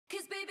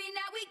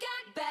now we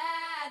got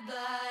bad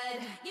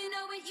blood. You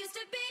know it used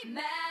to be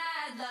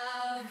mad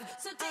love.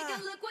 So take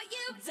a look what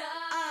you've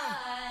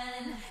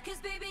done. Cause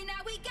baby,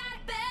 now we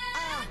got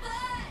bad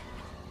blood.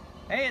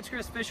 Hey, it's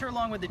Kris Fisher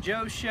along with the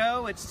Joe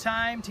Show. It's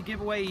time to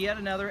give away yet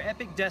another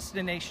epic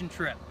destination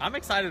trip. I'm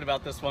excited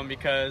about this one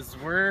because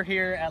we're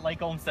here at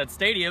Lake Olmsted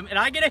Stadium and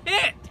I get a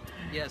hit!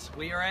 Yes,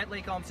 we are at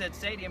Lake Olmsted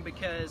Stadium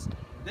because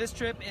this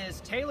trip is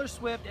Taylor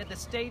Swift at the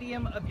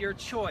stadium of your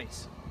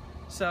choice.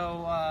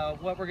 So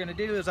what we're gonna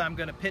do is I'm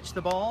gonna pitch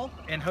the ball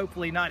and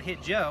hopefully not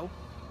hit Joe.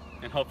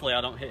 And hopefully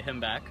I don't hit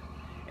him back.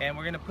 And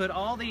we're gonna put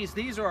all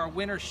these are our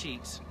winner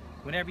sheets.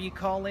 Whenever you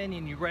call in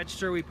and you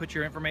register, we put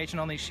your information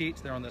on these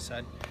sheets. They're on this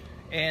side.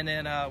 And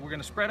then we're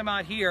gonna spread them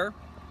out here.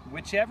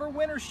 Whichever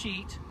winner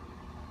sheet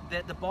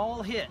that the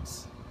ball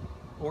hits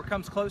or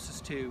comes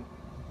closest to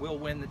will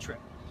win the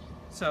trip.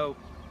 So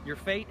your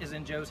fate is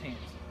in Joe's hands.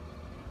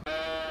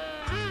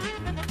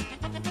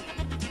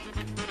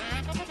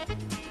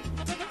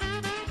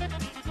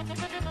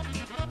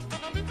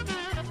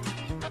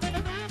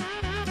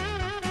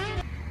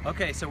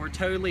 Okay, so we're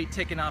totally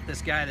ticking off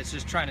this guy that's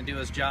just trying to do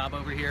his job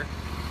over here.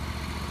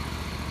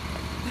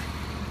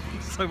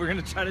 So we're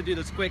gonna try to do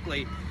this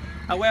quickly.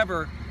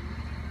 However,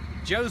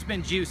 Joe's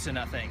been juicing,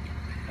 I think.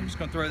 I'm just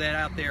gonna throw that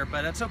out there,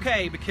 but that's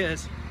okay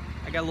because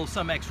I got a little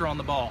something extra on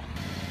the ball.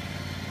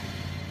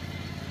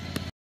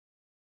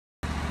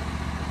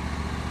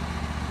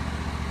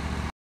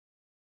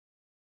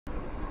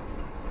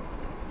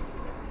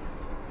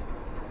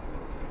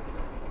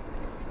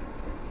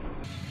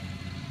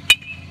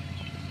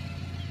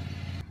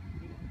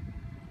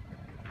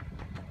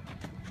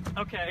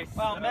 Okay,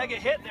 Wow, mega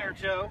hit there,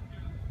 Joe.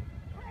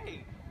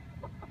 Hey,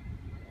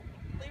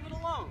 leave it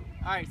alone.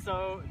 Alright,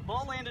 so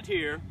ball landed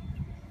here,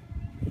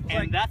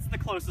 and that's the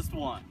closest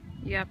one.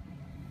 Yep.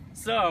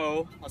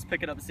 So, let's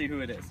pick it up and see who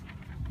it is.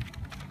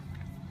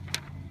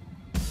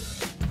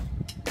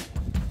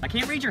 I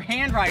can't read your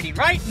handwriting,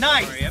 right?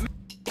 Nice! Sorry,